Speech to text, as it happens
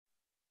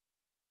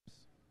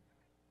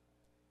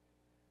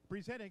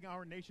Presenting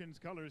our nation's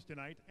colors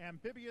tonight,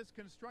 Amphibious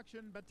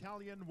Construction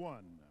Battalion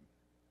 1.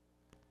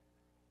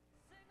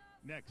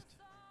 Next,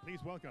 please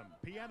welcome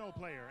piano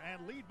player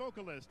and lead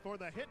vocalist for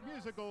the hit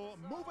musical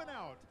Movin'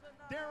 Out,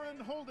 Darren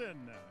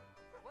Holden.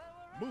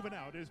 Movin'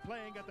 Out is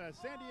playing at the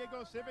San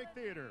Diego Civic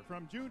Theater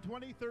from June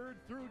 23rd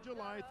through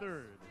July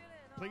 3rd.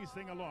 Please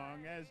sing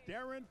along as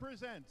Darren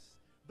presents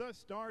the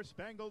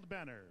Star-Spangled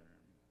Banner.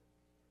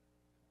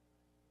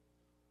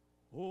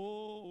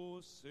 Oh,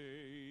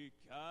 say,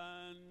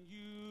 can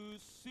you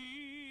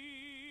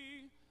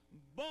see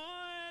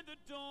by the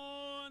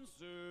dawn's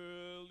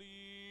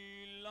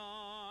early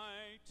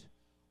light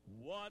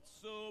what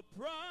so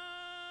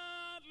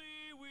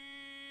proudly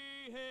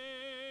we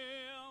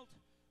hailed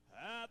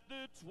at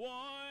the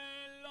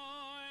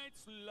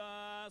twilight's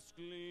last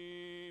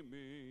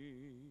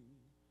gleaming,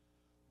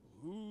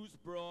 whose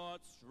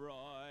broad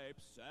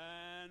stripes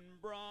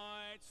and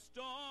bright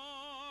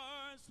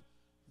stars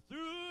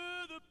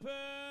through the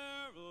perilous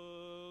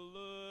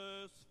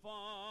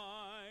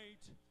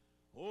fight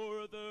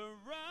o'er the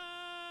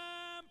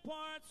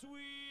ramparts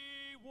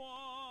we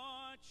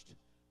watched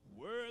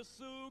were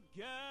so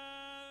gallantly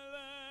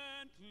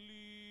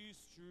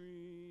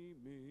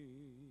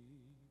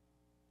streaming,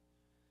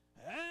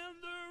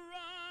 and the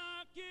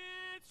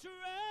rockets'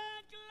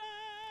 red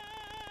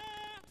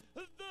glare,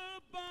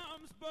 the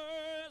bombs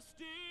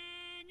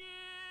bursting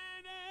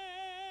in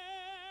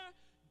air,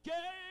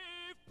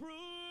 gave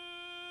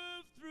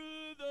proof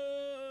through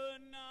the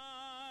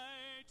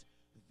night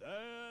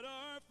that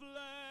our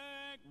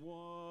flag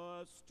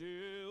was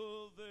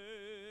still there.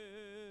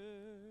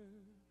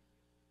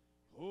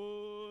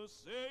 Oh,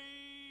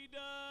 say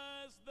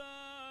does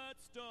that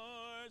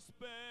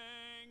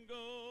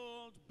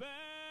star-spangled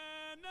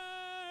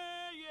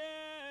banner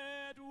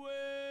yet wave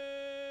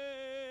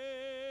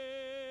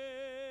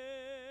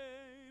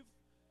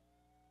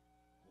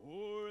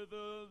o'er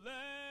the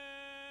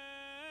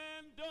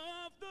land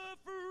of the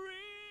free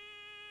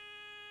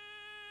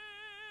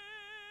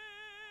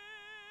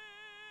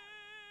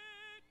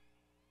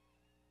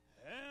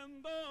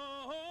and the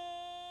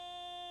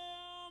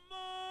home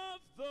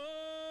of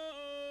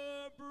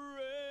the brave?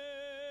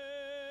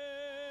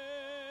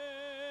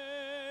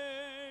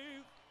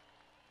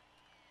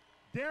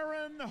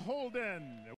 Darren Holden.